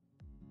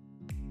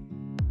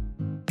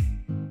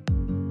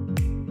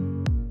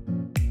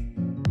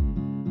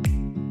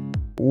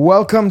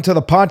Welcome to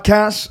the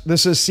podcast.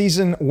 This is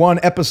season 1,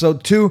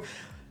 episode 2.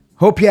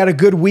 Hope you had a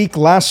good week.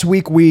 Last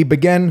week we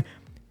began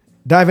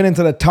diving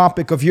into the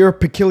topic of your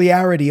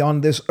peculiarity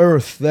on this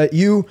earth, that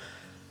you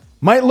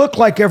might look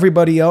like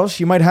everybody else.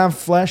 You might have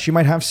flesh, you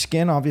might have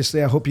skin.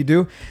 Obviously, I hope you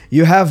do.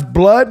 You have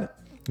blood,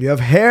 you have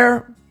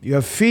hair, you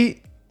have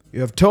feet,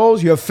 you have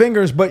toes, you have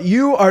fingers, but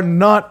you are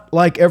not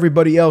like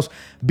everybody else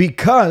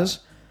because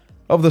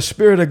of the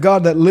Spirit of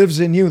God that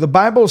lives in you. The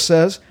Bible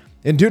says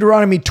in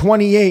Deuteronomy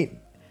 28,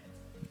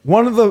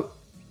 one of the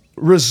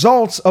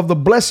results of the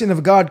blessing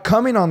of God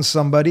coming on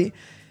somebody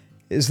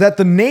is that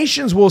the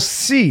nations will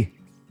see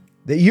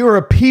that you're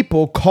a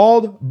people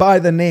called by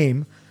the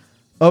name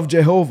of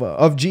Jehovah,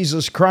 of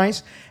Jesus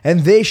Christ,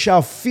 and they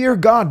shall fear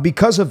God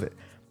because of it.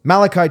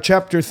 Malachi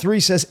chapter 3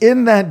 says,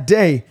 in that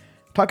day,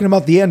 talking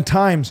about the end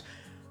times,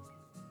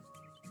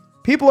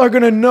 people are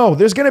going to know.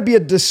 There's going to be a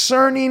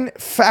discerning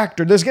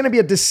factor. There's going to be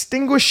a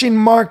distinguishing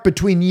mark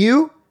between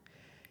you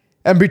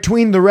and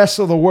between the rest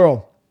of the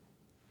world.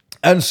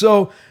 And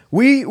so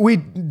we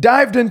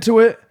dived into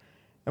it,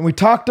 and we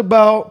talked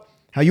about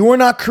how you were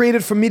not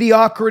created for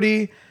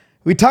mediocrity.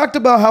 We talked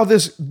about how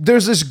there's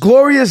this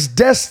glorious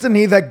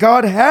destiny that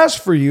God has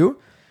for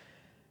you.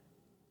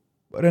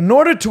 But in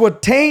order to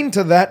attain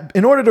to that,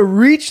 in order to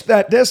reach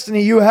that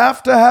destiny, you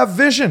have to have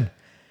vision.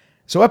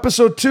 So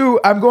episode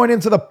 2, I'm going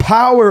into the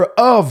power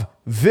of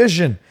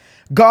vision.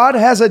 God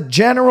has a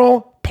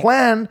general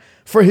plan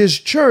for his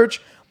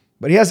church,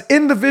 but he has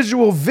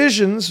individual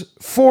visions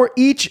for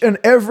each and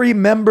every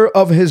member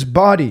of his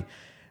body.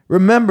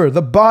 Remember,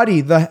 the body,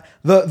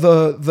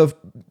 the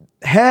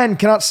hand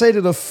cannot say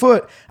to the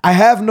foot, I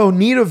have no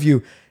need of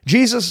you.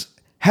 Jesus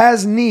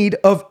has need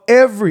of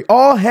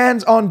all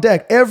hands on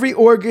deck, every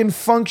organ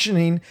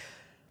functioning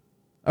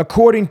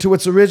according to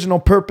its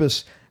original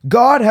purpose.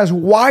 God has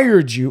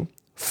wired you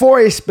for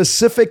a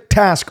specific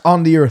task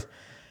on the earth.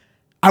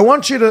 I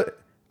want you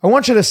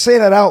to say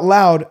that out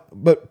loud,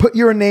 but put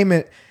your name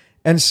in it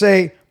and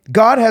say,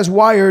 God has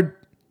wired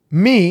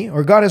me,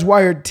 or God has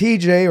wired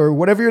TJ, or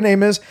whatever your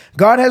name is.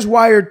 God has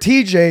wired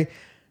TJ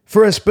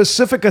for a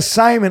specific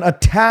assignment, a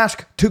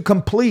task to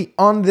complete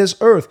on this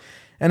earth.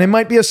 And it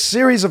might be a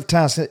series of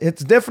tasks.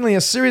 It's definitely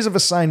a series of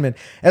assignment.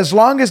 As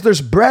long as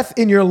there's breath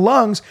in your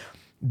lungs,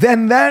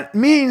 then that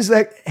means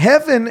that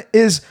heaven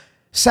is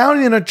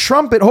sounding a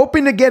trumpet,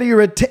 hoping to get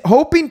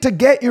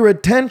your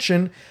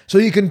attention so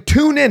you can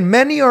tune in.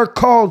 Many are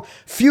called,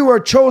 few are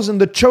chosen.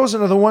 The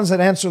chosen are the ones that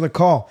answer the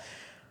call.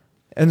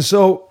 And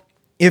so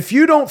if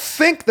you don't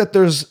think that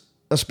there's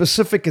a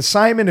specific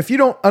assignment, if you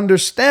don't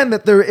understand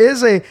that there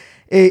is a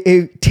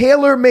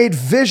tailor-made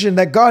vision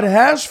that God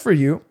has for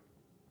you,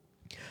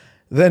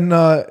 then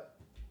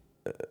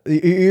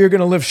you're going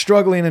to live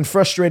struggling and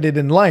frustrated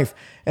in life.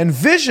 And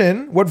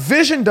vision, what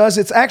vision does,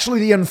 it's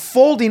actually the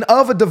unfolding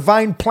of a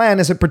divine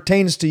plan as it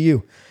pertains to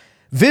you.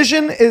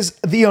 Vision is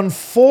the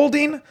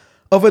unfolding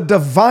of a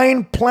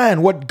divine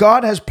plan, what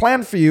God has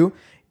planned for you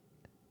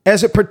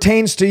as it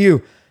pertains to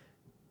you.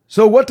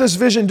 So what does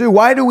vision do?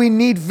 Why do we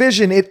need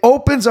vision? It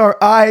opens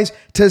our eyes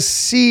to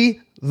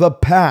see the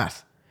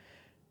path.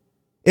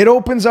 It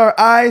opens our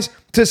eyes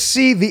to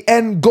see the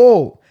end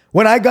goal.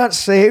 When I got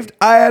saved,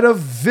 I had a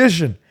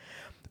vision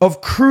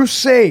of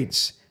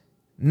crusades,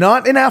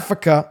 not in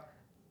Africa,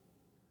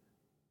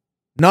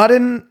 not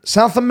in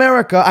South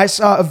America. I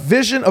saw a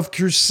vision of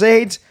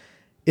crusades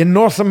in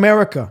North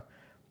America,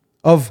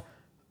 of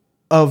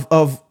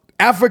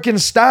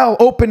African-style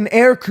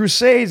open-air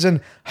crusades, and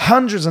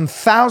hundreds and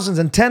thousands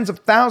and tens of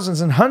thousands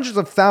and hundreds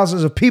of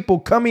thousands of people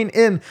coming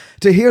in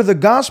to hear the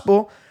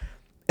gospel.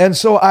 And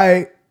so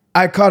I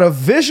caught a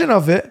vision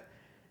of it,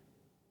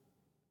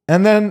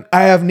 and then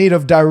I have need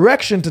of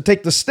direction to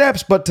take the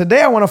steps. But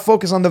today I want to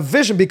focus on the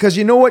vision, because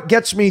you know what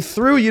gets me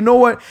through? You know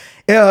what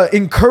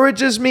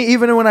encourages me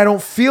even when I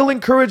don't feel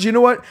encouraged? You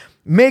know what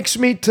makes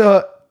me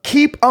to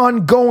keep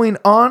on going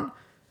on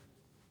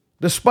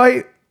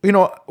despite,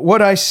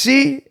 what I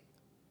see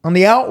on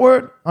the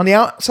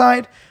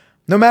outside,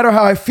 no matter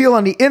how I feel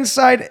on the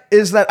inside,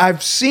 is that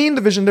I've seen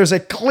the vision. There's a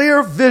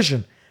clear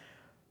vision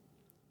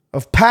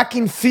of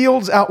packing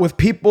fields out with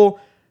people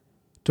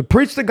to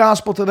preach the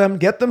gospel to them,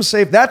 get them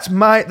saved. That's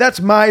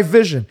my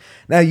vision.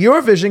 Now,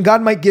 your vision,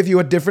 God might give you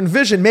a different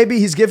vision. Maybe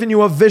he's given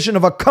you a vision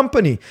of a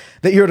company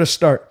that you're to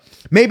start.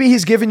 Maybe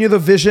he's given you the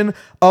vision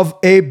of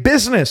a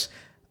business,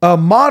 a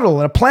model,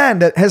 and a plan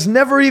that has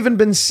never even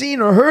been seen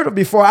or heard of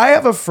before. I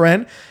have a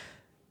friend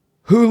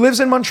who lives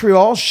in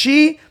Montreal.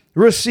 She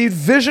received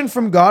vision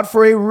from God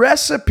for a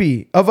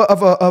recipe of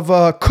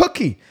a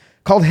cookie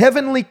called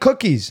Heavenly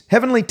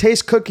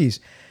Taste Cookies.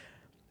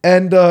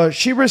 And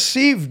she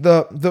received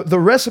the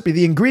recipe,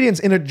 the ingredients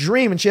in a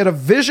dream, and she had a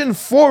vision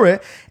for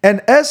it.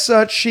 And as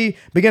such, she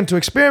began to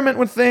experiment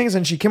with things,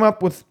 and she came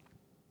up with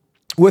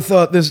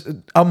this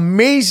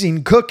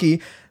amazing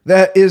cookie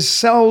that is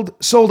sold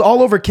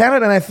all over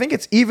Canada, and I think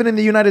it's even in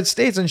the United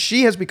States. And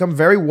she has become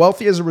very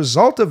wealthy as a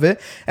result of it.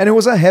 And it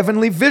was a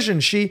heavenly vision.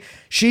 She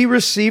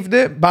received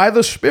it by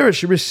the Spirit.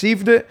 She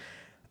received it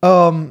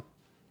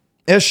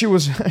as she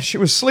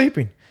was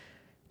sleeping.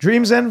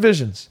 Dreams and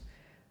visions.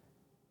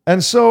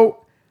 And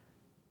so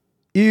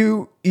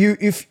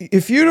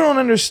if you don't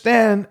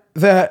understand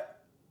that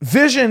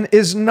vision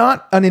is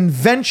not an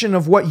invention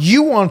of what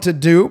you want to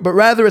do, but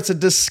rather it's a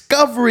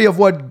discovery of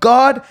what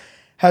God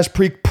has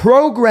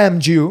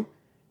pre-programmed you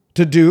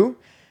to do,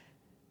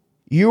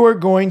 you're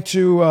going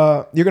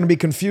to be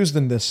confused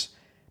in this,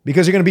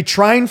 because you're going to be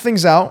trying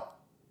things out,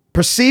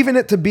 perceiving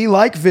it to be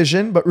like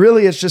vision, but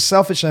really it's just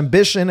selfish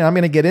ambition. And I'm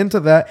going to get into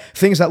that,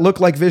 things that look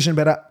like vision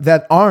but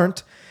that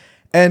aren't.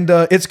 And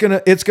it's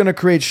gonna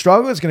create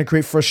struggle. It's gonna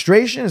create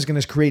frustration. It's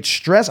gonna create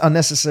stress,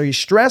 unnecessary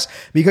stress,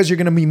 because you're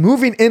gonna be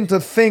moving into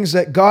things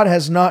that God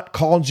has not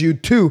called you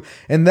to.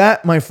 And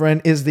that, my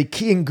friend, is the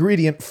key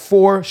ingredient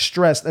for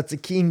stress. That's the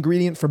key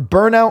ingredient for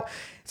burnout.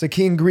 It's a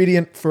key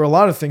ingredient for a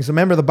lot of things.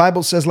 Remember, the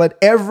Bible says, "Let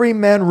every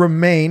man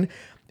remain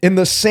in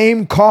the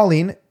same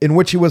calling in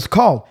which he was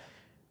called."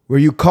 Were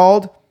you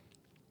called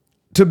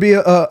to be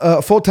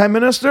a full-time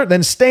minister?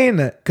 Then stay in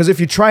that, because if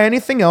you try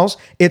anything else,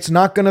 it's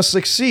not gonna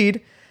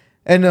succeed.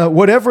 And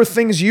whatever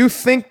things you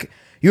think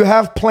you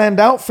have planned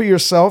out for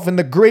yourself and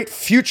the great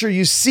future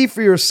you see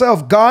for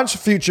yourself, God's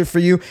future for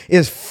you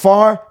is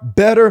far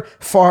better,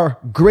 far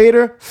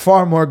greater,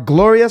 far more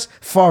glorious,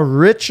 far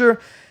richer,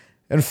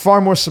 and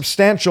far more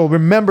substantial.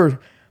 Remember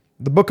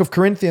the book of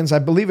Corinthians, I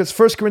believe it's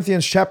 1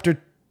 Corinthians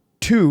chapter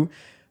 2.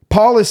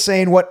 Paul is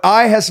saying, what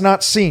eye has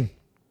not seen,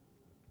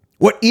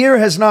 what ear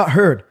has not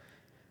heard,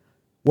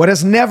 what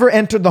has never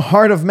entered the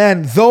heart of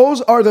man,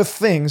 those are the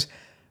things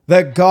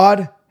that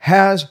God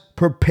has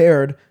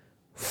prepared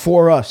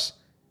for us.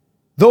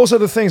 Those are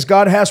the things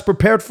God has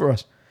prepared for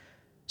us.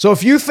 So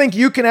if you think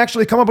you can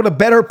actually come up with a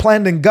better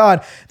plan than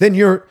God, then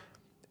you're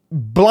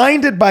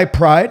blinded by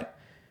pride,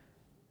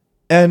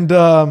 and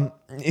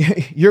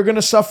you're going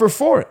to suffer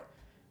for it,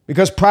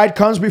 because pride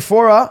comes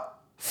before a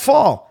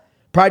fall.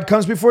 Pride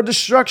comes before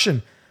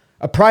destruction.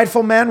 A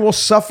prideful man will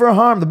suffer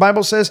harm. The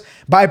Bible says,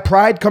 by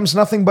pride comes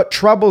nothing but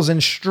troubles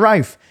and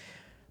strife.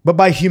 But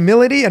by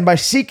humility and by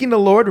seeking the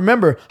Lord,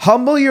 remember,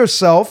 humble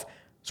yourself.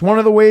 It's one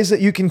of the ways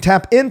that you can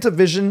tap into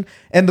vision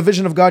and the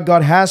vision of God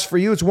has for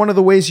you. It's one of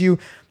the ways you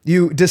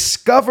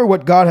discover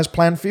what God has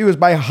planned for you, is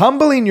by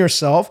humbling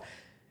yourself,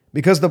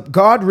 because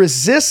God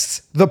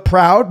resists the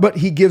proud, but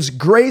he gives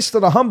grace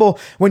to the humble.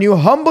 When you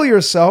humble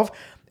yourself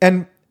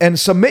and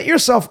submit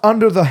yourself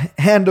under the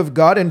hand of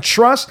God and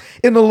trust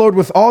in the Lord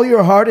with all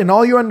your heart and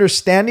all your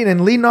understanding,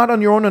 and lean not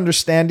on your own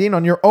understanding,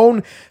 on your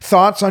own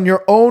thoughts, on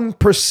your own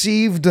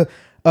perceived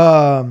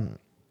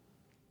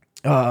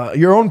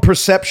your own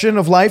perception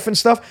of life and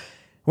stuff.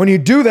 When you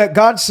do that,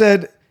 God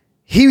said,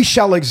 he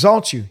shall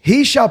exalt you.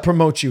 He shall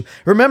promote you.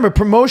 Remember,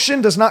 promotion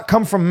does not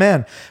come from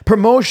man.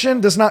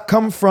 Promotion does not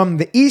come from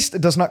the east.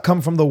 It does not come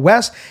from the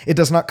west. It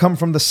does not come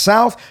from the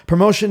south.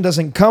 Promotion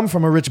doesn't come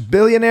from a rich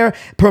billionaire.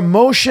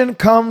 Promotion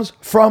comes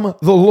from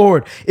the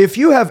Lord. If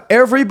you have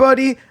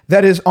everybody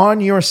that is on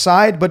your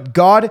side, but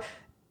God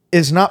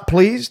is not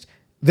pleased,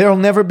 there'll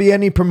never be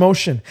any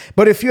promotion.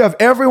 But if you have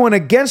everyone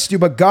against you,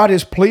 but God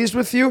is pleased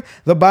with you,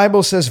 the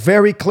Bible says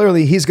very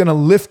clearly, he's going to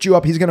lift you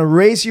up. He's going to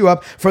raise you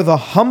up. For the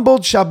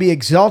humbled shall be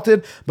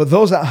exalted, but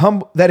those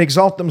that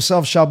exalt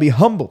themselves shall be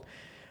humbled.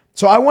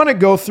 So I want to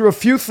go through a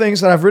few things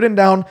that I've written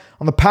down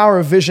on the power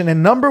of vision.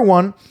 And number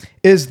one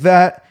is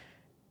that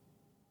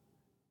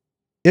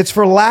it's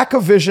for lack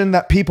of vision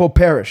that people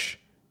perish.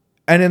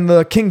 And in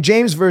the King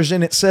James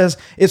Version, it says,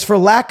 it's for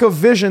lack of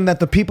vision that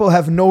the people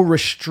have no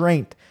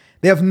restraint.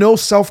 They have no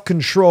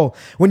self-control.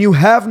 When you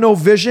have no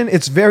vision,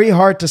 it's very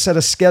hard to set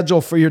a schedule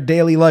for your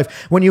daily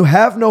life. When you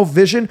have no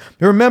vision,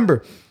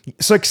 remember,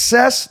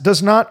 success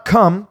does not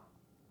come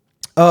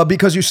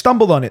because you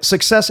stumbled on it.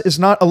 Success is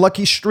not a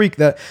lucky streak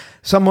that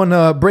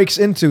someone breaks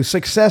into.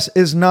 Success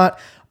is not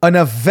an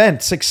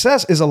event.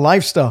 Success is a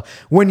lifestyle.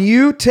 When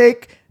you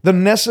take the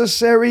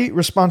necessary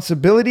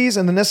responsibilities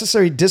and the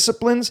necessary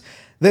disciplines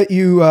that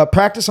you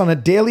practice on a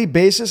daily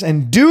basis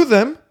and do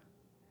them,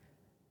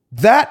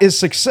 that is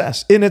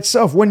success in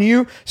itself. When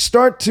you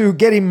start to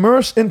get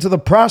immersed into the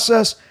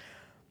process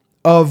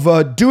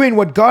of doing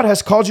what God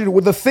has called you to,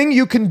 with the thing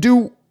you can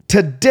do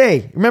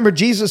today. Remember,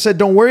 Jesus said,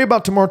 don't worry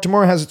about tomorrow.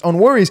 Tomorrow has its own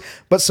worries,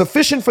 but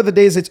sufficient for the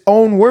day is its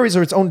own worries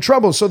or its own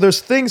troubles. So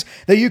there's things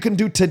that you can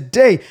do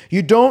today.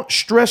 You don't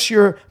stress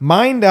your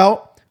mind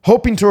out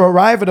hoping to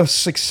arrive at a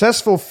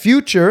successful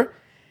future.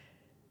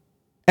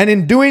 And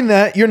in doing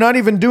that, you're not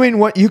even doing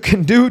what you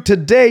can do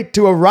today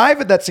to arrive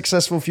at that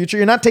successful future.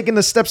 You're not taking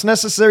the steps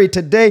necessary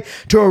today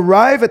to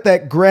arrive at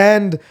that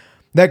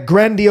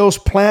grandiose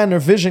plan or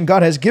vision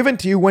God has given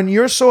to you. When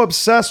you're so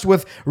obsessed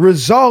with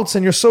results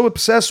and you're so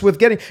obsessed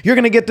with you're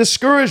going to get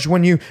discouraged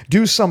when you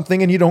do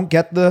something and you don't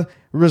get the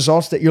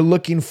results that you're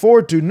looking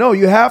forward to. No,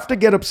 you have to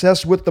get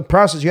obsessed with the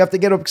process. You have to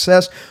get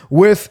obsessed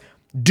with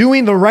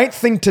doing the right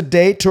thing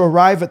today to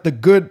arrive at the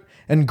good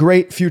and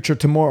great future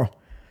tomorrow.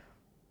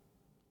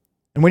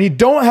 And when you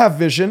don't have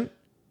vision,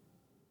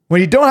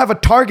 when you don't have a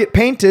target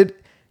painted,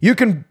 you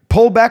can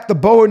pull back the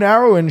bow and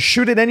arrow and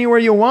shoot it anywhere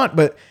you want,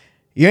 but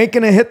you ain't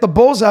going to hit the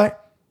bullseye.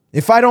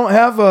 If I don't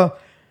have a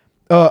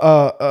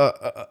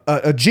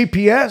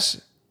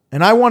GPS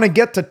and I want to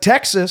get to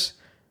Texas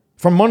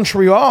from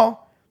Montreal,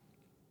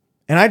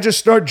 and I just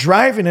start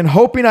driving and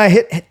hoping I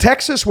hit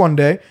Texas one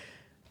day,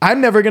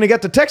 I'm never going to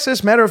get to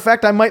Texas. Matter of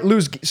fact, I might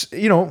lose,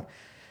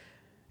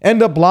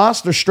 end up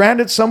lost or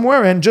stranded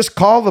somewhere and just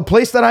call the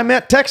place that I'm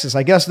at Texas.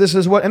 I guess this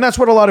is and that's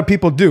what a lot of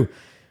people do.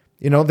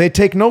 They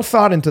take no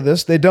thought into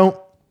this. They don't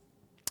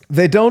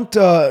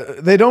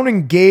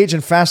engage in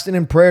fasting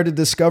and prayer to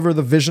discover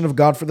the vision of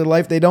God for their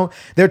life.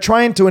 They're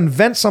trying to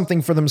invent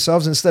something for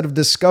themselves instead of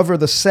discover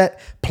the set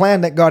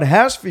plan that God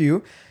has for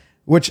you,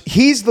 which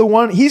he's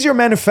your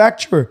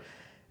manufacturer.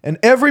 And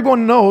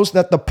everyone knows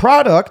that the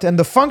product and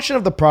the function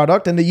of the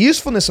product and the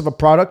usefulness of a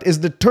product is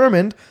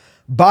determined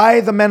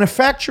by the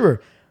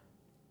manufacturer.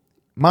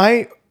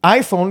 My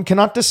iPhone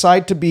cannot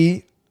decide to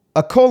be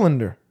a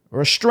colander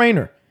or a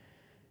strainer.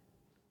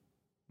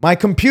 My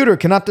computer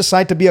cannot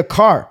decide to be a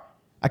car.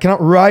 I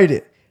cannot ride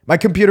it.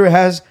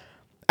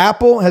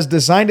 Apple has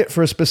designed it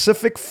for a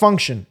specific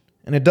function,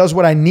 and it does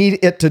what I need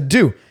it to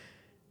do.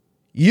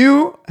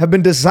 You have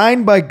been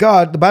designed by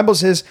God. The Bible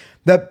says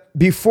that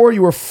before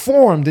you were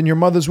formed in your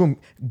mother's womb,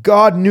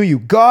 God knew you.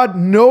 God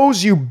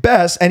knows you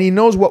best, and he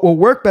knows what will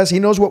work best. He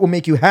knows what will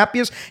make you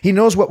happiest. He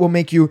knows what will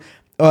make you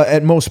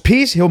at most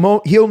peace. He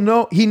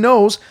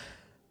knows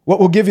what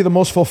will give you the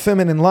most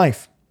fulfillment in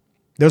life.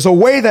 There's a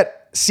way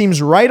that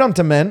seems right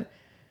unto men.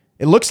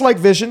 It looks like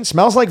vision,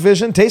 smells like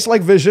vision, tastes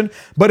like vision,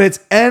 but its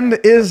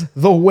end is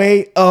the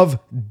way of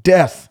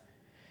death.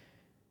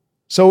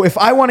 So if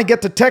I want to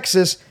get to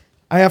Texas,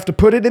 I have to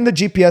put it in the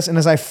GPS, and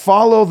as I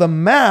follow the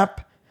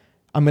map,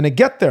 I'm going to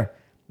get there.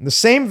 In the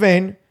same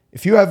vein,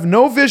 if you have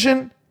no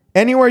vision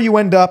anywhere you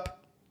end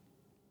up,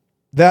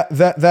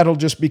 that'll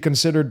just be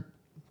considered,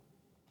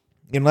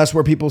 unless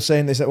where people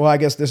saying, they say, well, I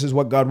guess this is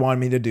what God wanted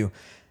me to do.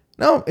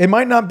 No, it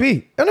might not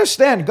be.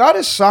 Understand, God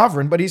is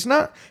sovereign, but he's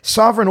not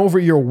sovereign over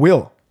your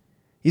will.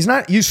 He's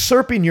not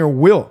usurping your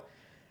will.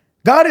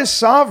 God is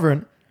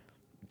sovereign.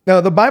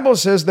 Now, the Bible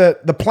says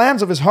that the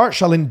plans of his heart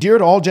shall endure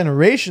to all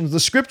generations. The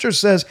scripture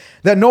says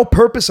that no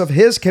purpose of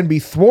his can be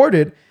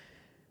thwarted,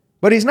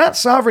 but he's not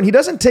sovereign. He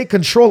doesn't take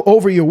control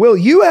over your will.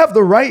 You have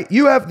the right,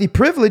 you have the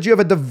privilege, you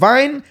have a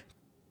divine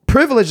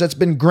privilege that's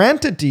been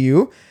granted to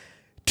you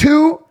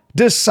to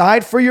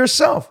decide for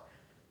yourself.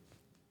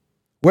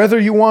 Whether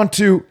you want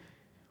to,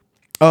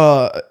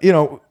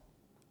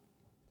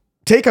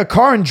 take a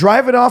car and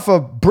drive it off a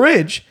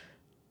bridge,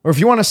 or if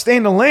you want to stay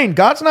in the lane,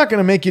 God's not going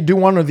to make you do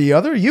one or the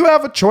other. You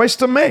have a choice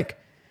to make.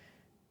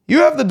 You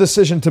have the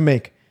decision to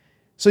make.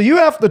 So you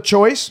have the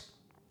choice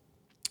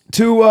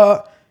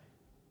to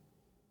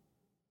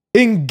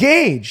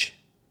engage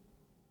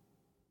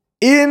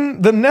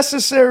in the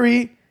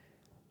necessary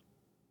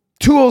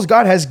tools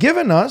God has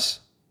given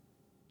us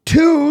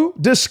to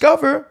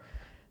discover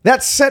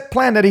that set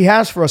plan that he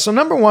has for us. So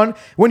number one,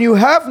 when you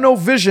have no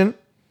vision,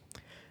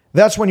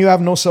 that's when you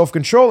have no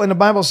self-control. And the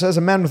Bible says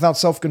a man without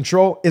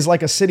self-control is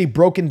like a city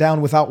broken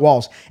down without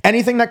walls.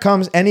 Anything that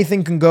comes,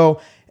 anything can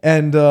go,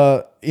 and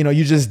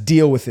you just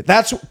deal with it.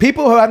 That's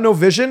people who have no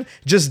vision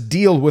just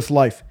deal with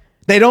life.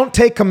 They don't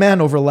take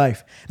command over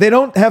life. They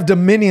don't have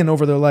dominion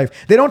over their life.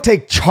 They don't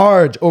take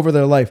charge over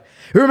their life.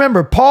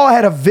 Remember, Paul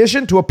had a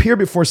vision to appear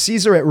before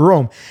Caesar at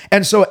Rome.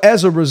 And so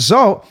as a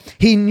result,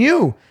 he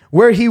knew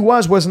where he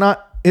was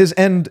not his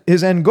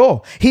end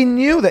goal. He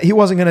knew that he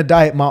wasn't going to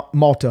die at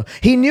Malta.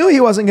 He knew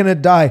he wasn't going to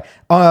die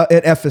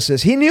at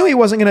Ephesus. He knew he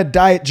wasn't going to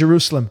die at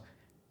Jerusalem.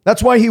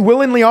 That's why he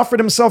willingly offered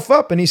himself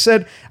up. And he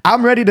said,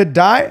 I'm ready to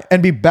die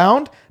and be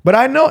bound. But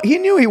he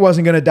knew he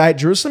wasn't going to die at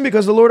Jerusalem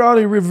because the Lord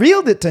already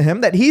revealed it to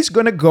him that he's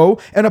going to go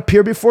and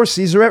appear before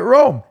Caesar at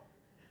Rome.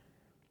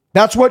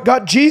 That's what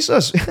got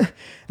Jesus.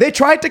 They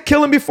tried to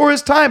kill him before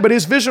his time, but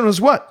his vision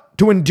was what?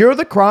 To endure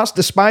the cross,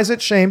 despise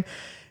its shame,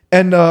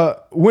 and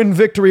win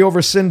victory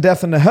over sin,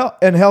 death, and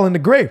hell in the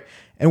grave.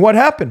 And what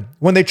happened?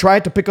 When they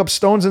tried to pick up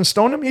stones and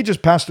stone him, he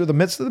just passed through the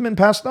midst of them and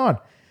passed on.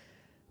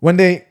 When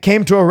they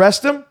came to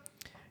arrest him,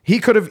 he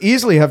could have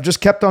easily have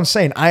just kept on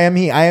saying, I am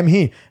he, I am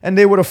he. And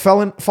they would have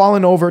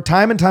fallen over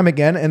time and time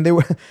again, and it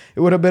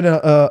would have been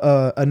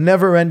a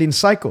never-ending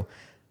cycle.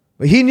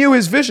 But he knew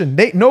his vision.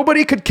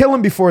 Nobody could kill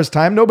him before his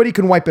time. Nobody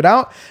can wipe it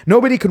out.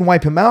 Nobody can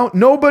wipe him out.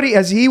 Nobody,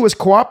 as he was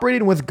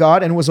cooperating with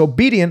God and was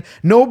obedient,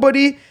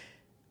 nobody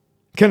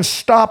can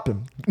stop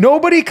him.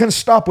 Nobody can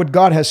stop what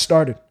God has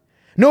started.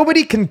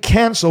 Nobody can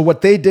cancel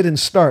what they didn't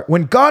start.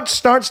 When God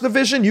starts the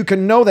vision, you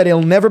can know that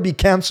it'll never be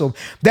canceled.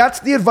 That's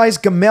the advice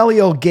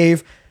Gamaliel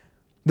gave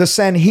the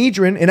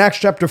Sanhedrin in Acts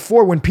chapter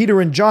 4 when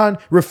Peter and John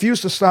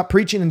refused to stop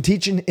preaching and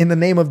teaching in the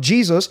name of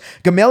Jesus.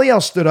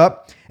 Gamaliel stood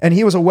up, and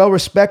he was a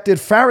well-respected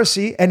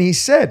Pharisee, and he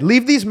said,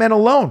 leave these men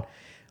alone.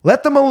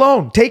 Let them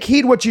alone. Take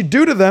heed what you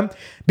do to them,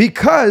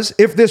 because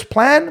if this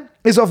plan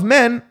is of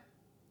men,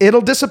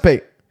 it'll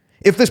dissipate.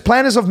 If this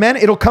plan is of men,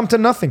 it'll come to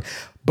nothing.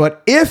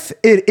 But if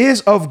it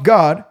is of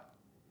God,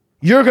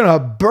 you're going to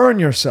burn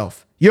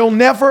yourself. You'll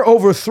never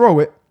overthrow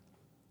it.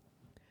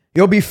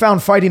 You'll be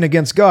found fighting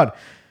against God.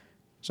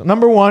 So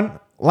number one,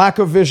 lack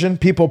of vision,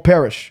 people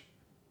perish.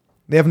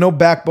 They have no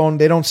backbone.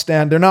 They don't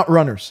stand. They're not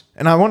runners.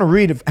 And I want to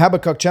read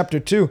Habakkuk chapter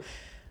 2.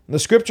 The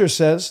scripture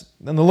says,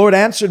 then the Lord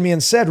answered me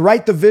and said,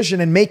 write the vision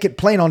and make it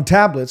plain on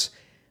tablets,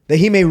 that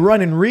he may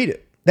run and read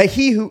it. That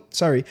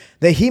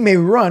he may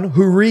run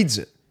who reads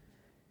it.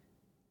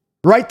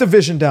 Write the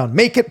vision down.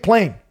 Make it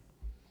plain.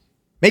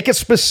 Make it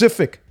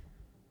specific.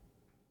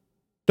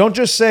 Don't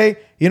just say,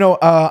 I'm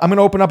going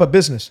to open up a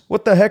business.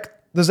 What the heck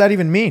does that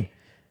even mean?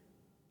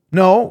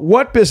 No,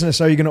 what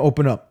business are you going to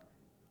open up?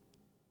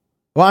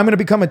 Well, I'm going to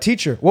become a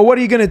teacher. Well, what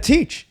are you going to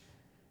teach?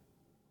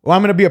 Well,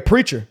 I'm going to be a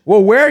preacher.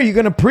 Well, where are you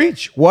going to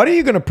preach? What are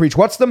you going to preach?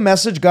 What's the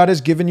message God has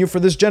given you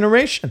for this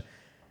generation?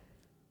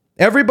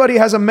 Everybody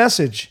has a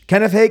message.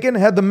 Kenneth Hagin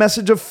had the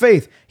message of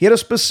faith. He had a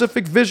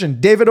specific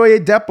vision. David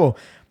Oyedepo,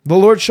 the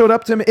Lord showed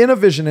up to him in a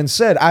vision and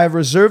said, I have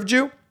reserved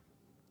you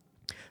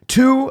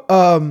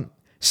to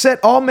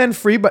set all men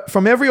free, but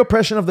from every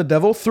oppression of the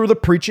devil through the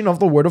preaching of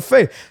the word of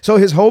faith. So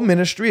his whole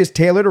ministry is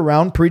tailored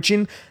around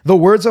preaching the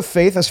words of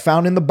faith as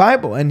found in the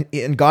Bible.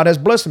 And God has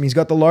blessed him. He's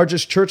got the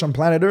largest church on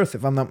planet Earth,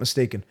 if I'm not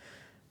mistaken,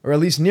 or at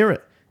least near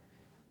it.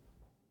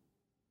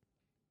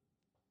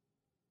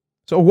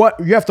 So what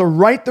you have to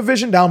write the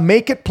vision down,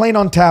 make it plain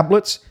on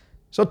tablets.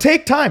 So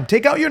take time,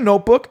 take out your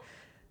notebook,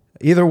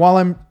 either while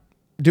I'm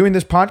doing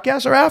this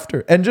podcast or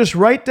after, and just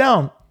write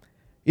down,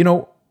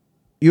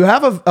 you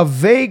have a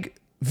vague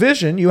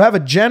vision, you have a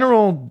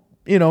general,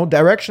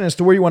 direction as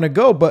to where you want to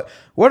go, but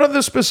what are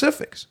the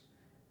specifics?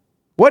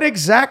 What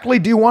exactly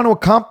do you want to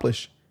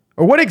accomplish?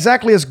 Or what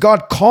exactly is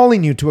God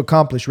calling you to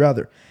accomplish,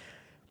 rather?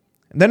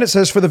 And then it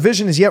says, for the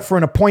vision is yet for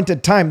an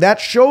appointed time. That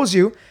shows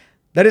you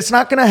that it's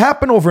not going to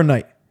happen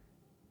overnight.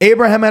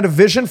 Abraham had a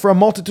vision for a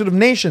multitude of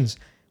nations.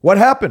 What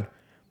happened?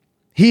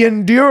 He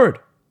endured.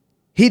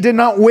 He did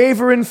not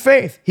waver in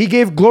faith. He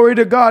gave glory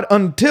to God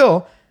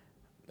until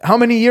how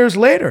many years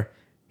later?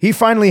 He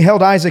finally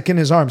held Isaac in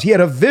his arms. He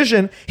had a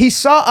vision. He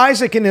saw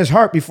Isaac in his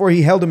heart before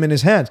he held him in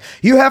his hands.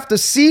 You have to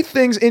see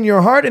things in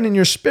your heart and in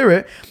your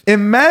spirit.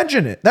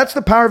 Imagine it. That's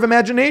the power of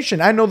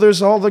imagination. I know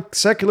there's all the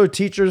secular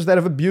teachers that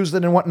have abused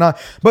it and whatnot.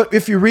 But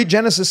if you read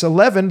Genesis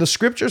 11, the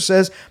scripture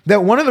says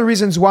that one of the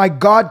reasons why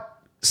God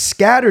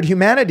scattered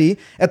humanity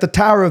at the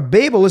Tower of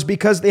Babel is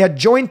because they had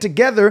joined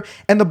together.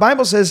 And the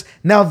Bible says,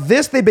 now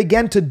this they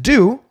began to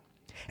do,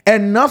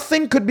 and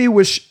nothing could be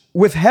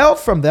withheld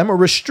from them or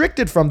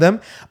restricted from them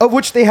of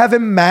which they have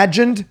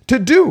imagined to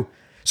do.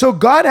 So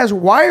God has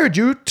wired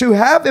you to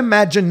have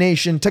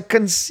imagination, to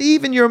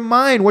conceive in your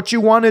mind what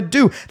you want to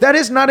do. That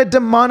is not a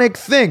demonic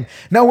thing.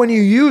 Now, when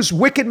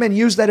wicked men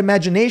use that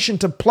imagination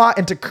to plot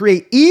and to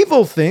create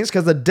evil things,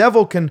 because the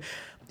devil can,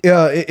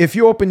 if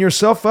you open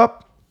yourself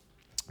up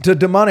to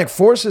demonic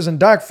forces and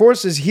dark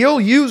forces, he'll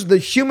use the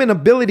human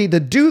ability to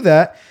do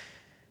that,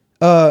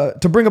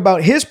 to bring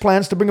about his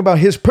plans, to bring about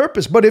his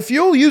purpose. But if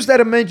you'll use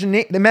that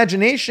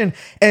imagination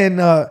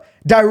and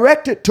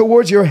direct it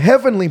towards your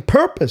heavenly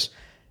purpose,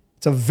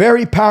 it's a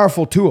very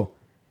powerful tool.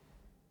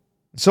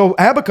 So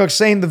Habakkuk's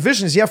saying the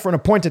vision is yet for an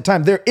appointed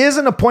time. There is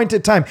an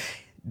appointed time.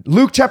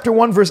 Luke chapter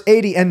 1, verse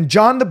 80, and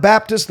John the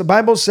Baptist, the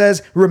Bible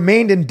says,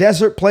 remained in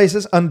desert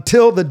places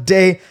until the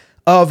day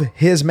of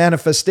his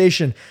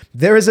manifestation.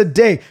 There is a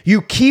day.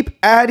 You keep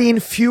adding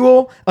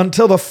fuel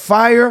until the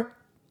fire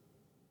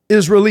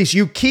is released.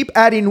 You keep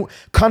adding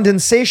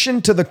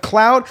condensation to the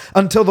cloud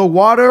until the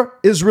water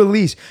is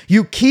released.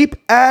 You keep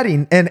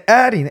adding and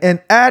adding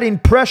and adding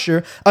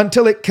pressure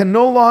until it can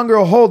no longer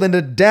hold and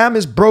the dam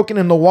is broken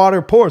and the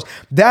water pours.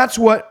 That's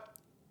what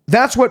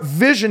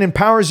vision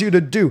empowers you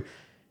to do.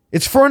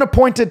 It's for an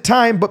appointed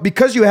time, but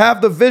because you have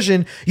the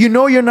vision, you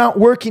know you're not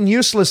working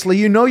uselessly.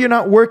 You know you're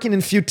not working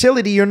in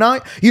futility. You're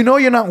not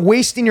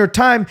wasting your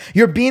time.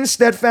 You're being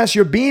steadfast.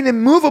 You're being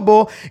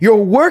immovable. You're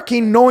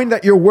working knowing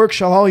that your work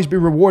shall always be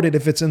rewarded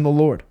if it's in the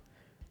Lord.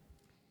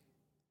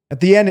 At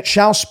the end, it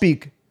shall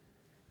speak,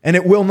 and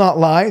it will not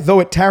lie.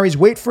 Though it tarries,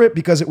 wait for it,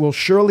 because it will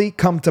surely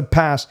come to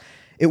pass.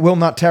 It will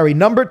not tarry.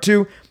 Number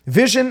 2,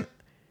 vision.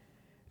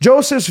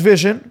 Joseph's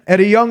vision at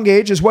a young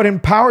age is what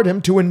empowered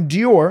him to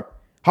endure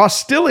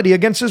hostility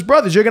against his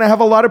brothers. You're going to have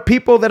a lot of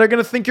people that are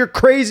going to think you're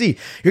crazy.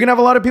 You're going to have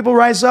a lot of people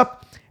rise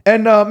up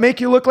and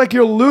make you look like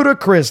you're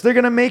ludicrous. They're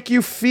going to make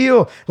you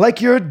feel like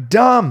you're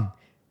dumb.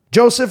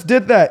 Joseph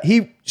did that.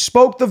 He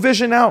spoke the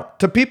vision out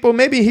to people.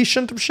 Maybe he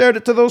shouldn't have shared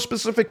it to those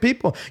specific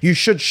people. You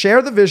should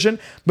share the vision,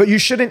 but you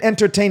shouldn't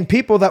entertain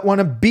people that want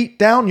to beat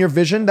down your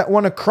vision, that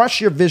want to crush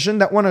your vision,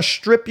 that want to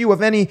strip you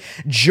of any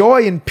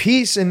joy and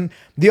peace and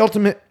the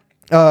ultimate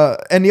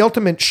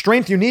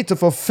strength you need to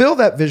fulfill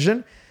that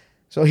vision.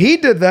 So he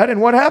did that, and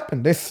what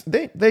happened?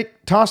 They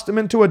tossed him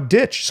into a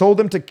ditch, sold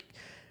him to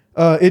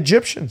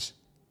Egyptians.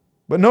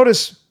 But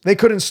notice, they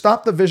couldn't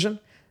stop the vision.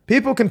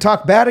 People can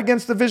talk bad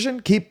against the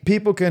vision.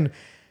 People can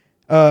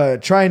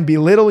try and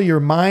belittle your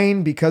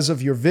mind because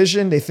of your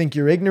vision. They think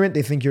you're ignorant.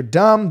 They think you're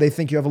dumb. They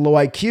think you have a low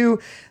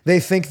IQ. They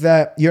think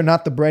that you're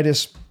not the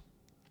brightest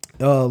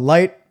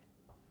light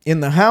in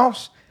the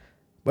house.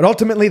 But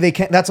ultimately,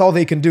 that's all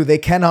they can do. They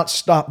cannot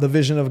stop the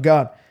vision of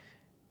God.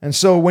 And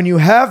so when you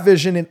have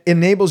vision, it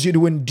enables you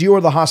to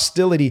endure the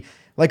hostility.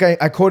 Like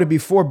I quoted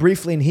before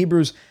briefly in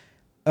Hebrews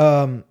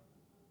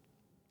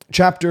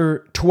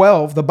chapter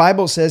 12, the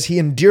Bible says he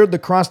endured the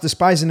cross,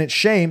 despising its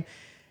shame.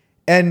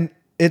 And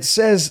it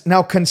says,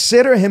 now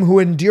consider him who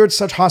endured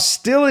such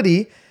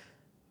hostility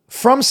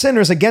from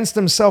sinners against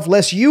himself,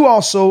 lest you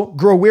also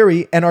grow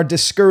weary and are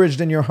discouraged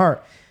in your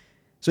heart.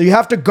 So you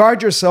have to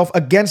guard yourself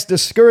against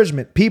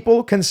discouragement.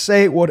 People can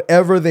say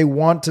whatever they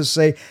want to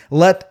say.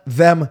 Let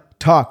them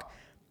talk.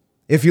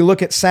 If you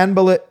look at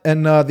Sanballat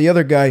and the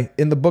other guy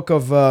in the book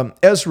of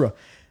Ezra,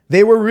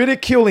 they were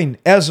ridiculing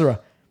Ezra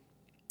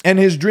and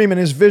his dream and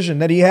his vision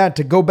that he had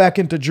to go back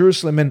into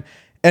Jerusalem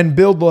and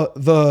build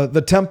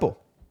the temple.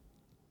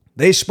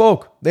 They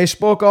spoke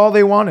all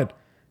they wanted.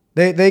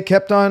 They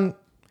kept on,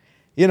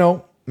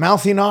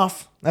 mouthing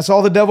off. That's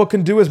all the devil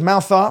can do is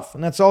mouth off.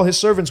 And that's all his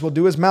servants will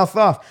do is mouth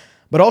off.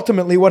 But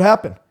ultimately what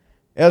happened?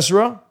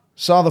 Ezra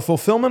saw the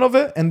fulfillment of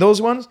it. And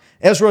those ones,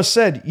 Ezra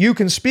said, you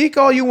can speak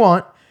all you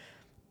want.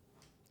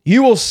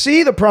 You will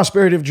see the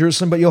prosperity of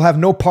Jerusalem, but you'll have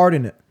no part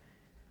in it.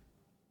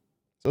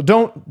 So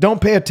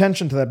don't pay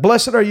attention to that.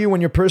 Blessed are you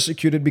when you're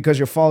persecuted because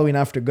you're following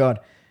after God.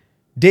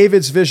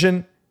 David's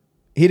vision,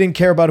 he didn't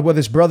care about what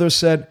his brothers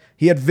said.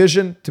 He had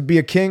vision to be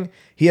a king.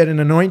 He had an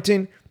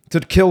anointing to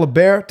kill a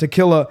bear, to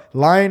kill a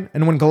lion.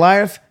 And when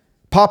Goliath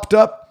popped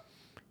up,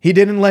 he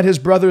didn't let his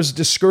brother's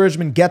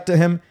discouragement get to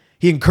him.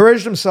 He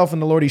encouraged himself in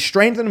the Lord. He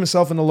strengthened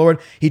himself in the Lord.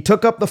 He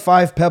took up the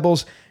 5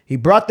 pebbles. He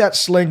brought that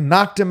sling,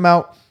 knocked him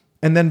out,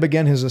 and then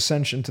began his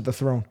ascension to the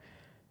throne.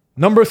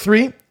 Number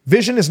 3,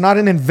 vision is not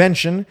an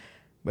invention,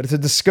 but it's a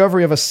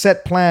discovery of a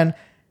set plan.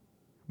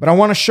 But I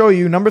want to show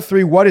you, number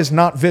 3, what is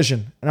not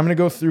vision. And I'm going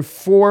to go through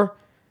four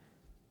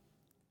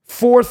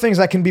things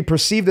that can be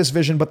perceived as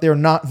vision, but they're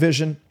not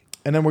vision.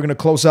 And then we're going to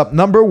close up.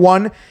 Number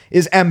 1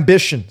 is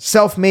ambition,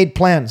 self-made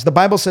plans. The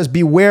Bible says,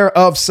 beware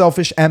of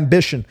selfish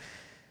ambition.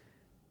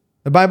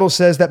 The Bible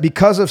says that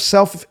because of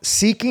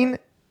self-seeking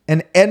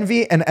and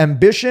envy and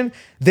ambition,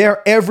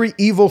 there every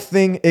evil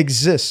thing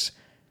exists.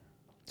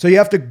 So you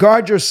have to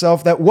guard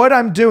yourself that what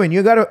I'm doing,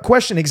 you got to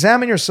question,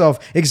 examine yourself,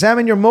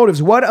 examine your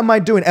motives. What am I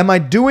doing? Am I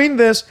doing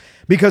this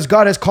because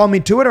God has called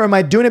me to it? Or am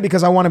I doing it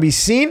because I want to be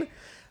seen?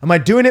 Am I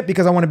doing it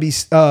because I want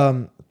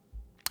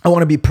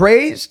to be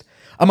praised?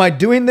 Am I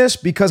doing this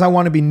because I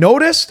want to be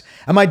noticed?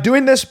 Am I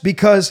doing this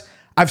because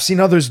I've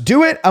seen others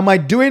do it? Am I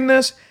doing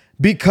this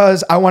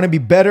because I want to be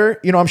better?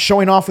 I'm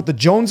showing off with the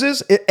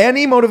Joneses.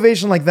 Any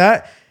motivation like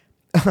that,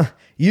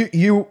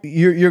 you're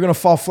going to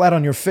fall flat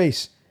on your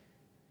face.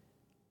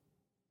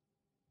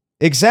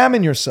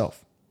 Examine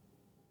yourself.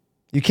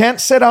 You can't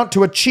set out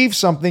to achieve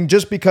something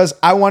just because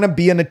I want to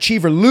be an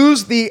achiever.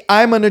 Lose the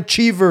I'm an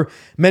achiever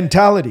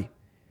mentality.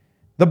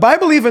 The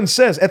Bible even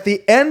says at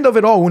the end of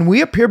it all, when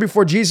we appear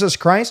before Jesus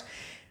Christ,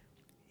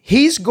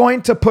 He's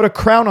going to put a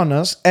crown on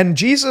us. And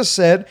Jesus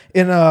said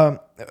in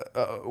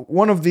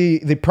one of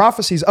the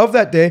prophecies of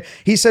that day,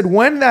 he said,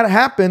 when that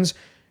happens,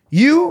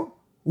 you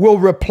will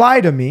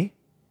reply to me,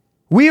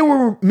 we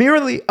were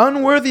merely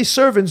unworthy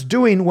servants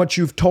doing what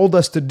you've told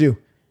us to do.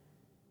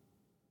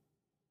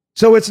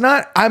 So it's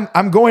not,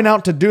 I'm going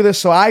out to do this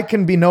so I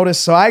can be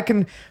noticed, so I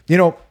can,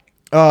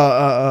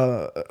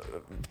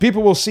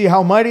 people will see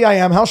how mighty I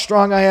am, how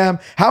strong I am,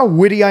 how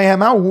witty I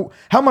am,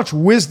 how much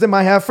wisdom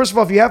I have. First of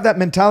all, if you have that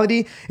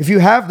mentality, if you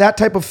have that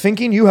type of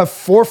thinking, you have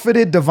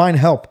forfeited divine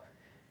help.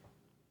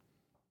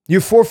 You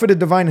forfeited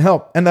divine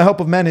help, and the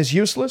help of man is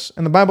useless.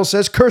 And the Bible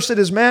says, cursed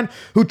is man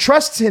who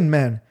trusts in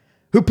man,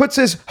 who puts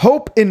his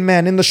hope in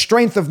man, in the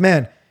strength of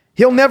man.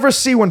 He'll never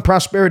see when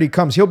prosperity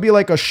comes. He'll be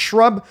like a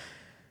shrub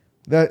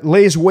that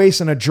lays waste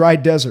in a dry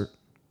desert.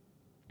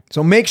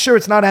 So make sure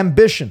it's not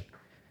ambition.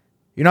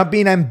 You're not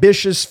being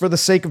ambitious for the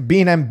sake of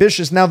being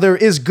ambitious. Now, there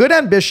is good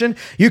ambition.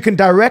 You can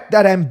direct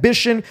that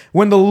ambition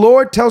when the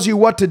Lord tells you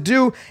what to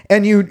do,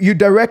 and you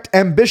direct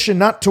ambition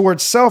not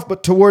towards self,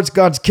 but towards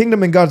God's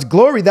kingdom and God's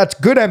glory. That's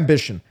good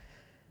ambition.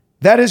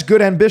 That is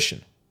good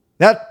ambition.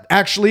 That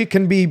actually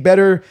can be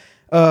better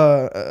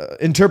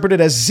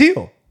interpreted as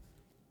zeal.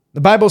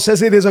 The Bible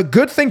says it is a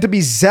good thing to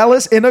be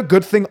zealous in a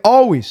good thing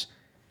always.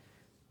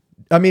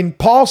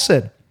 Paul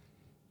said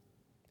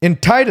in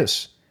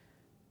Titus,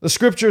 the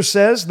scripture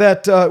says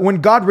that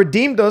when God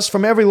redeemed us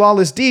from every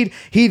lawless deed,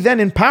 He then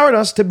empowered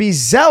us to be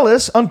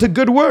zealous unto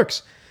good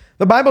works.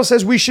 The Bible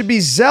says we should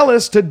be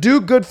zealous to do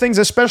good things,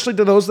 especially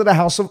to those of the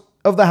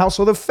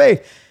household of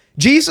faith.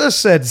 Jesus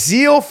said,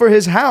 zeal for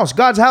His house.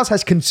 God's house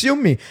has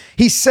consumed me.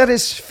 He set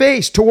His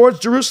face towards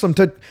Jerusalem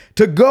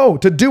to go,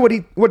 to do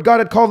what God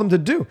had called Him to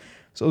do.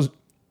 So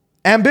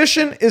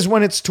ambition is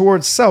when it's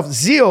towards self.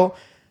 Zeal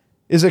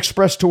is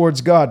expressed towards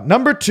God.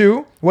 Number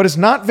 2, what is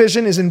not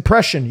vision is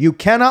impression. You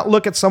cannot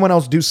look at someone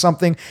else do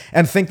something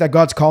and think that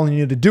God's calling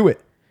you to do it.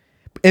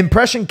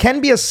 Impression can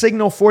be a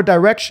signal for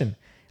direction.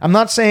 I'm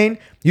not saying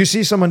you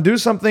see someone do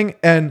something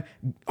and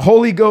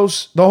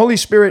the Holy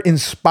Spirit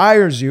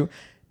inspires you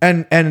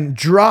and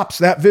drops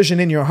that vision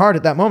in your heart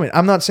at that moment.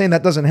 I'm not saying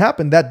that doesn't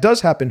happen. That does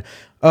happen.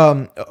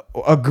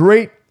 A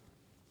great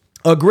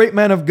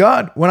man of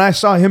God, when I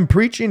saw him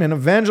preaching and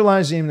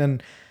evangelizing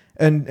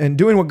and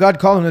doing what God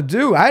called him to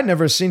do, I had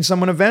never seen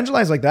someone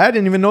evangelize like that. I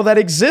didn't even know that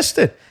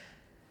existed.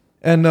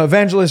 And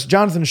evangelist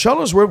Jonathan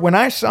Shuttlesworth, when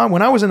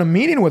I was in a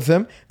meeting with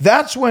him,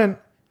 that's when,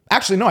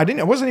 actually, no, I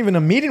didn't. I wasn't even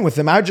in a meeting with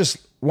him. I just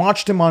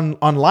watched him on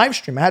live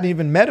stream. I hadn't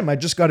even met him. I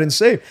just got in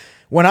saved.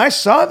 When I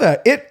saw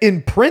that, it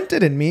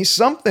imprinted in me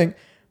something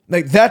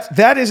like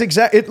that is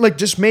exact. It like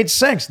just made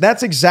sense.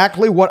 That's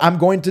exactly what I'm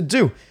going to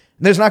do.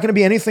 There's not going to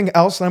be anything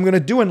else that I'm going to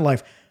do in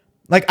life.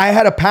 Like I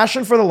had a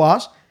passion for the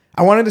lost.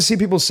 I wanted to see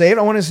people saved.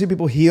 I wanted to see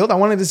people healed. I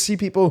wanted to see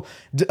people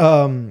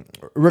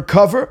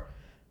recover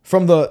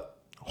from the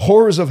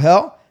horrors of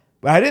hell.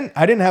 But I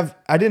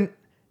didn't,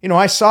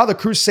 I saw the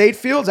crusade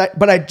fields,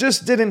 but I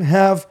just didn't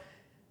have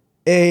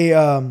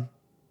a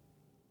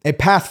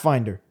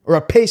pathfinder or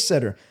a pace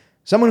setter,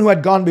 someone who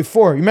had gone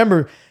before.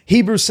 Remember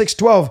Hebrews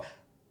 6:12,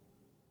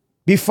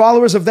 be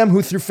followers of them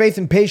who through faith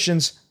and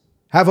patience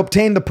have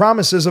obtained the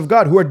promises of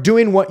God, who are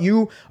doing what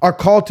you are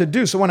called to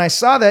do. So when I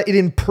saw that, it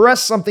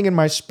impressed something in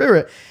my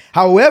spirit.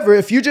 However,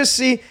 if you just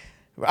see,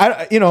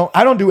 I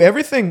don't do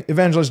everything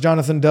Evangelist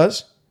Jonathan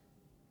does.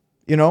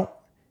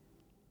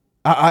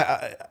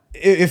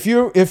 If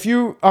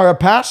you are a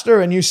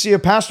pastor and you see a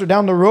pastor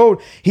down the road,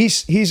 he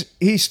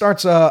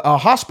starts a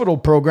hospital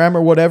program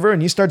or whatever,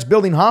 and he starts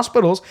building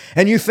hospitals,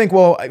 and you think,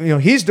 well,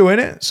 he's doing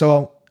it,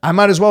 so I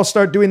might as well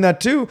start doing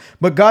that too.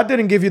 But God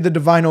didn't give you the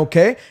divine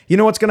okay. You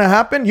know what's going to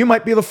happen? You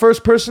might be the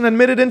first person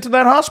admitted into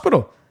that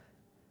hospital.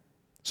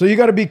 So you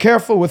got to be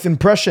careful with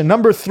impression.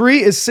 Number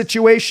 3 is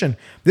situation.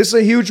 This is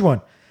a huge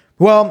one.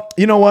 Well,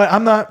 you know what?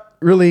 I'm not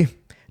really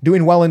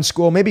doing well in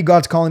school. Maybe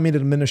God's calling me to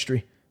the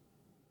ministry.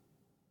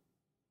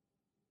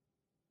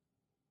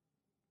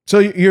 So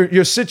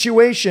your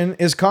situation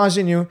is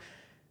causing you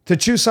to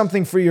choose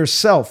something for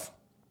yourself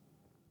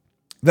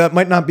that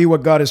might not be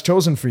what God has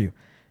chosen for you.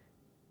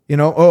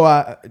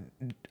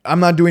 I'm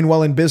not doing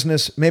well in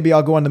business. Maybe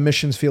I'll go on the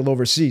missions field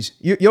overseas.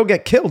 You'll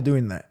get killed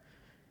doing that.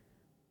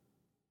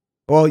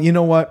 Well, you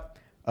know what?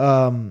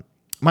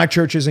 My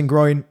church isn't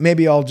growing.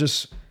 Maybe I'll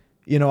just,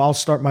 I'll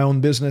start my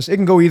own business. It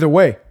can go either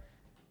way.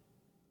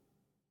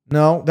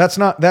 No, that's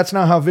not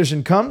how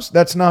vision comes.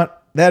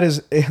 That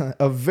is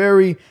a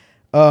very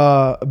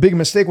big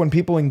mistake when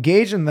people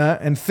engage in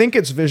that and think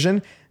it's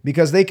vision,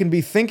 because they can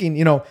be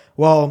thinking,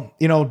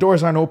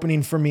 doors aren't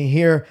opening for me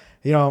here.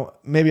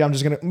 Maybe I'm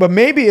just going to, but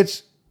maybe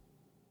it's,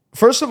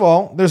 first of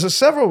all, there's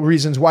several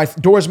reasons why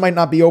doors might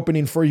not be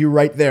opening for you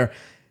right there.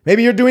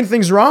 Maybe you're doing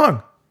things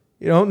wrong.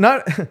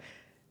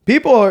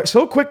 People are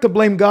so quick to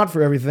blame God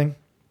for everything.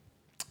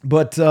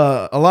 But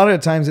a lot of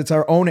the times it's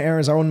our own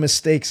errors, our own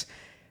mistakes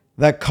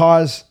that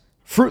cause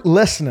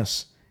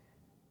fruitlessness.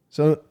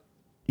 So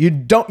you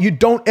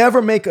don't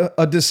ever make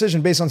a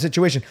decision based on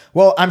situation.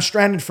 Well, I'm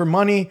stranded for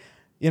money,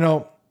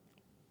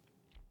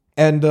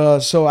 and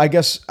so I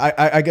guess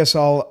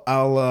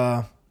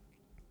I'll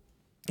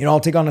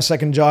take on a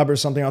second job or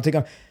something. I'll take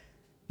on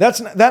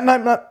that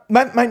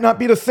might not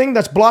be the thing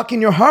that's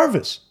blocking your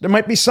harvest. There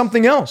might be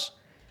something else.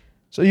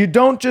 So you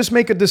don't just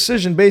make a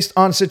decision based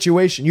on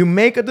situation. You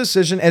make a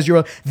decision as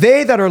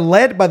they that are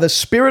led by the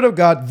Spirit of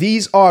God,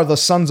 these are the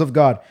sons of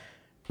God.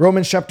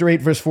 Romans chapter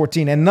 8, verse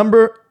 14. And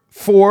number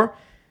 4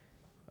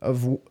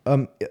 of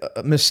a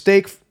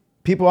mistake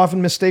people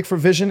often mistake for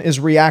vision is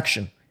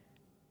reaction.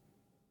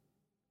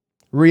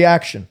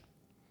 Reaction.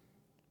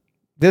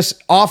 This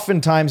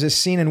oftentimes is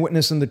seen and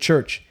witnessed in the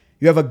church.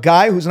 You have a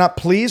guy who's not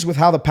pleased with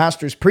how the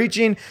pastor is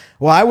preaching.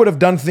 Well, I would have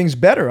done things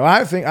better.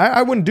 I think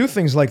I wouldn't do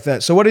things like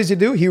that. So what does he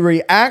do? He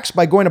reacts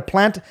by going to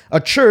plant a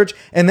church,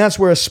 and that's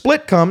where a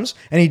split comes,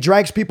 and he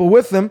drags people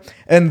with him.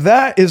 And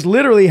that is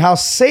literally how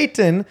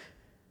Satan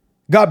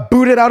got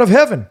booted out of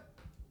heaven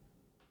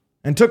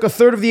and took a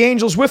third of the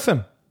angels with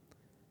him.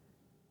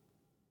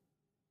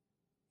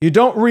 You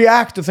don't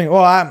react to things.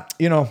 Well,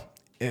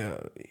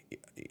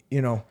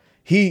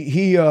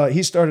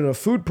 he started a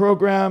food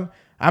program.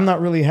 I'm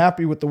not really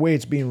happy with the way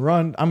it's being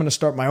run. I'm going to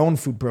start my own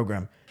food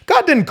program.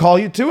 God didn't call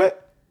you to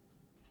it.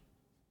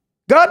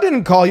 God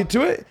didn't call you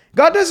to it.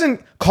 God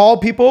doesn't call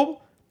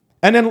people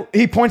and then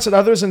he points at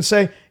others and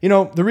say,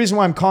 the reason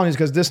why I'm calling is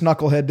because this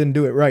knucklehead didn't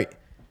do it right.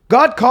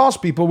 God calls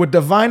people with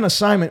divine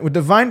assignment, with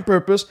divine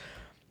purpose,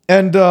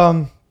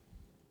 and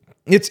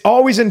it's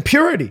always in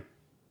purity.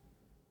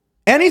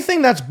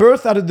 Anything that's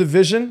birthed out of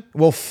division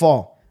will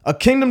fall. A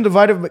kingdom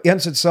divided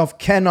against itself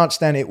cannot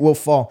stand. It will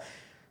fall.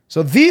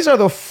 So these are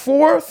the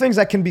 4 things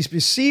that can be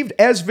perceived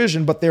as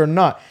vision, but they're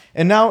not.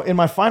 And now in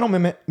my final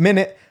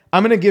minute,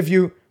 I'm going to give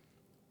you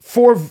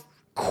 4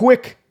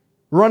 quick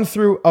run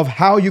through of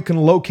how you can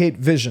locate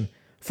vision.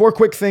 4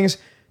 quick things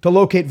to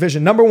locate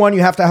vision. Number 1, you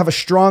have to have a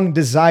strong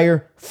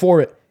desire for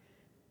it.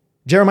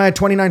 Jeremiah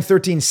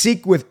 29:13,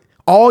 seek with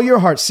all your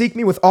heart. Seek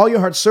me with all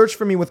your heart. Search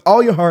for me with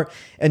all your heart,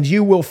 and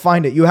you will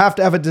find it. You have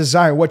to have a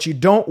desire. What you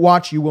don't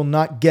watch, you will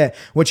not get.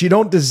 What you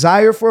don't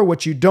desire for,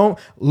 what you don't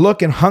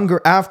look and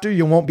hunger after,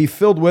 you won't be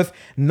filled with.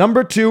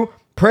 Number 2,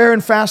 prayer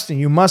and fasting.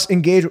 You must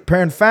engage with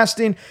prayer and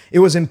fasting. It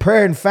was in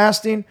prayer and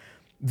fasting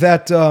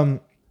that the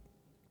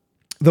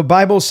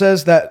Bible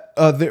says that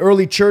the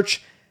early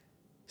church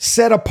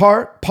set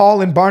apart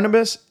Paul and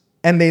Barnabas,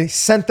 and they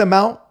sent them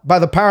out by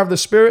the power of the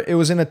Spirit. It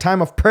was in a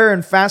time of prayer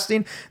and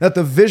fasting that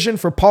the vision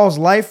for Paul's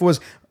life was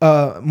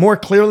more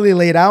clearly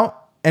laid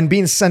out. and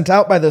being sent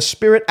out by the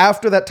Spirit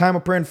after that time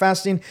of prayer and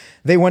fasting,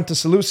 they went to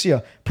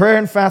Seleucia. Prayer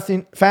and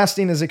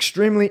fasting is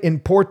extremely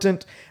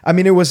important. I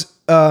mean, it was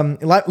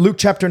Luke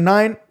chapter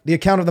 9, the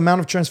account of the Mount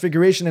of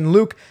Transfiguration. In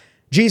Luke,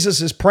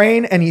 Jesus is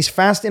praying and he's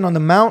fasting on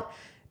the mount,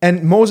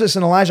 and Moses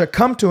and Elijah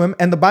come to him,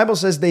 and the Bible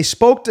says they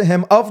spoke to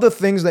him of the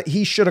things that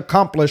he should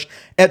accomplish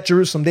at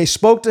Jerusalem. They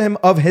spoke to him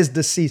of his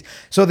decease.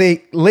 So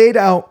they laid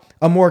out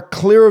a more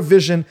clearer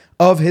vision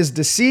of his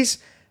decease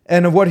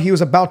and of what he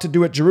was about to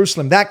do at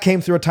Jerusalem. That came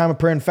through a time of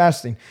prayer and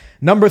fasting.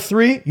 Number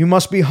 3, you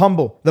must be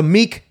humble. The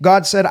meek,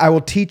 God said, I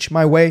will teach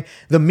my way.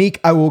 The meek,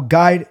 I will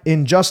guide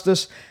in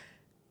justice.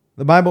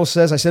 The Bible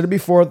says, I said it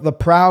before, the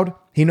proud,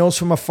 he knows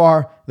from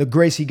afar. The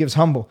grace he gives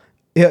humble.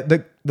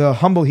 The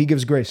humble he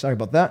gives grace. Sorry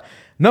about that.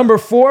 Number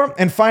 4,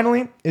 and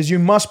finally, is you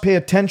must pay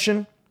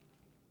attention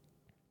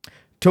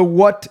to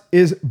what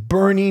is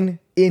burning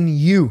in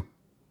you.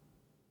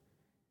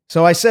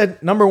 So I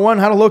said, number 1,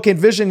 how to locate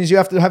vision is you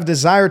have to have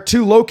desire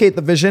to locate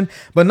the vision.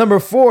 But number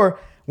 4,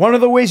 one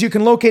of the ways you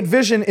can locate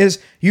vision is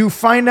you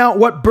find out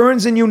what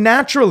burns in you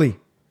naturally.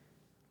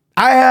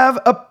 I have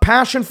a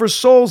passion for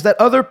souls that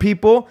other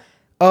people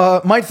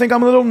might think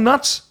I'm a little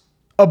nuts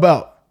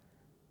about.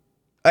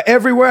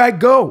 Everywhere I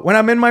go, when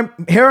I'm in my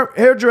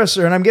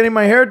hairdresser and I'm getting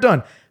my hair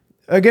done,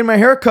 getting my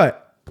hair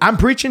cut, I'm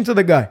preaching to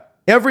the guy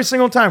every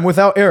single time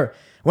without error.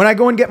 When I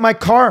go and get my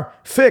car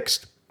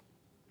fixed,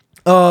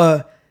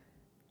 at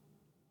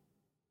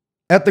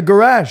the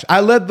garage, I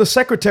led the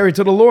secretary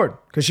to the Lord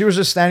because she was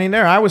just standing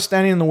there. I was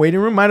standing in the waiting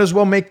room. Might as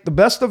well make the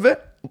best of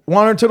it.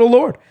 Want her to the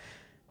Lord.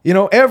 You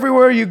know,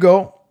 everywhere I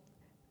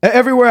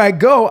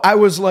go, I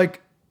was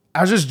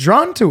just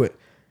drawn to it.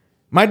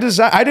 My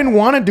desire, I didn't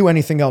want to do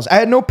anything else. I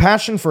had no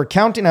passion for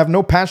accounting. I have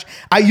no passion.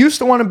 I used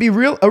to want to be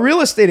a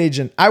real estate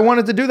agent. I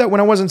wanted to do that when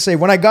I wasn't saved.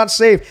 When I got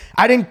saved,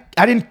 I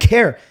didn't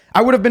care.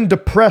 I would have been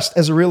depressed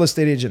as a real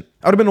estate agent.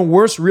 I would have been the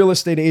worst real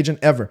estate agent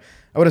ever.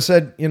 I would have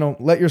said,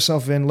 let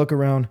yourself in, look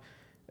around,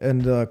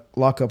 and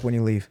lock up when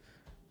you leave.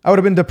 I would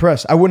have been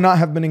depressed. I would not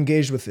have been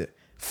engaged with it.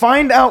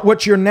 Find out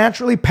what you're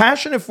naturally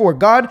passionate for.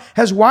 God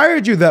has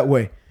wired you that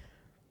way.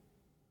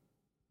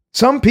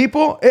 Some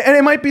people, and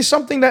it might be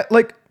something that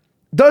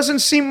doesn't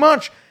seem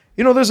much.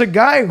 There's a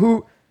guy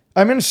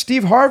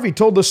Steve Harvey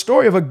told the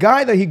story of a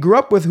guy that he grew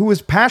up with who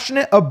was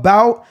passionate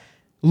about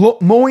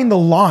mowing the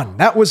lawn.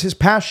 That was his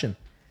passion.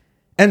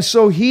 And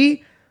so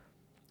he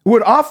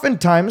would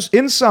oftentimes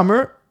in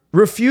summer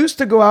refuse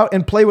to go out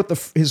and play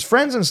with his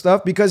friends and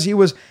stuff because he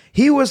was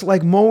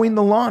like mowing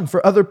the lawn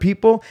for other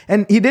people.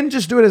 And he didn't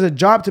just do it as a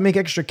job to make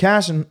extra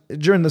cash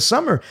during the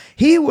summer.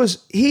 He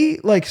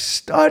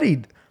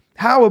studied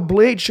how a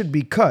blade should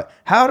be cut,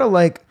 how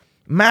to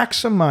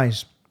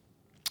maximize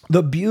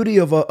the beauty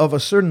of a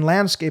certain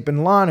landscape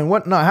and lawn and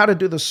whatnot, how to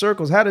do the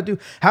circles, how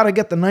to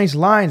get the nice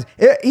lines.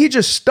 He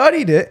just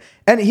studied it,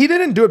 and he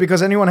didn't do it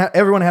because everyone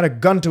had a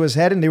gun to his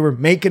head and they were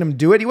making him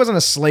do it. He wasn't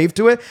a slave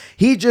to it.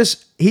 He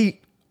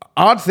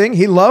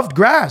loved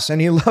grass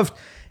and he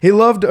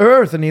loved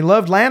earth and he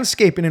loved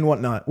landscaping and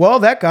whatnot. Well,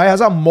 that guy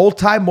has a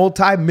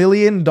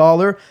multi-million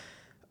dollar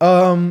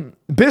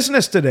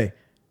business today.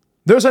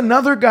 There's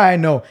another guy I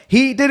know.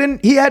 He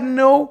had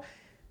no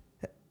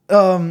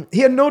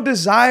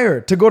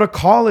desire to go to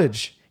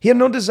college. He had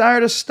no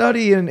desire to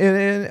study and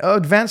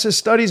advance his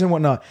studies and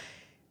whatnot.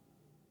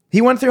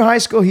 He went through high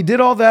school. He did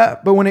all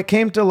that. But when it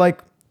came to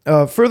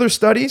further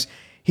studies,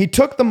 he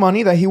took the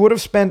money that he would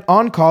have spent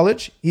on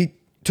college. He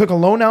took a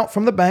loan out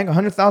from the bank,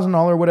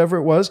 $100,000, whatever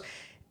it was.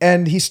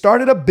 And he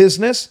started a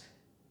business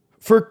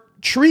for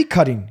tree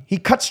cutting. He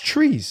cuts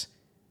trees.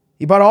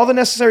 He bought all the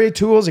necessary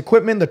tools,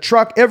 equipment, the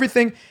truck,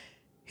 everything.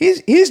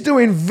 He's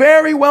doing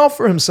very well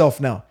for himself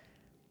now.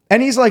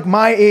 And he's like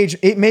my age,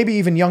 maybe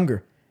even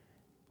younger.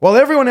 While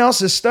everyone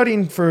else is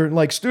studying for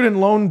student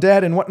loan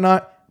debt and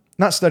whatnot,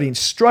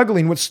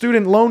 struggling with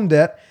student loan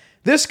debt,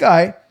 this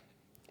guy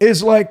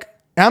is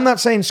I'm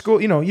not saying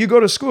school, you go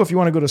to school if you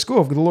want to go to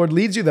school, if the Lord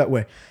leads you that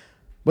way.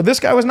 But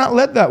this guy was not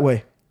led that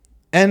way.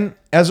 And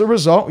as a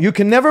result, you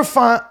can never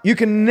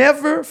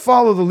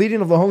follow the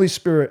leading of the Holy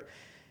Spirit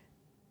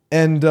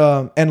and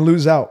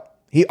lose out.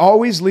 He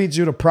always leads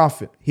you to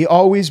profit. He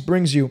always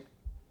brings you,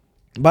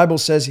 the Bible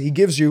says he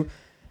gives you,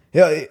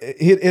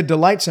 it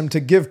delights him to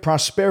give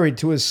prosperity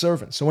to his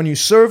servants. So when you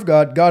serve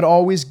God, God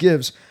always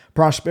gives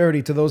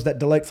prosperity to those that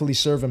delightfully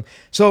serve him.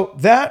 So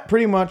that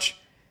pretty much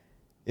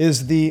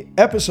is the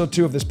episode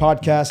 2 of this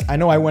podcast. I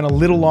know I went a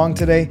little long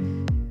today.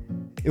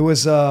 It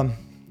was a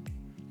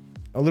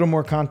little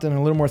more content and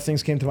a little more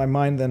things came to my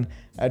mind than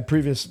I had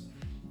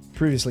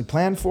previously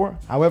planned for.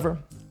 However,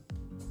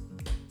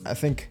 I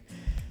think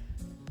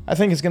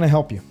it's going to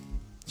help you.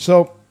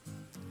 So,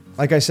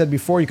 like I said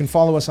before, you can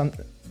follow us on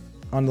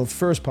the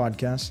first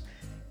podcast.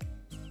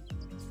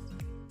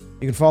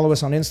 You can follow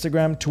us on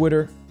Instagram,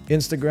 Twitter, and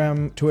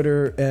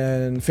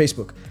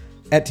Facebook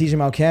at TJ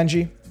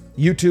Malkanji.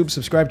 YouTube,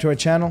 subscribe to our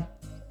channel.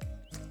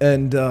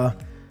 And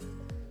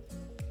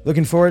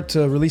looking forward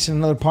to releasing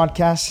another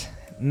podcast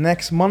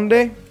next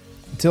Monday.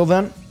 Until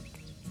then,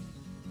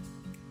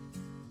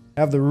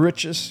 have the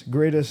richest,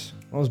 greatest,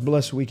 most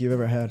blessed week you've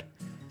ever had.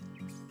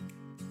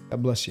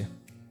 God bless you.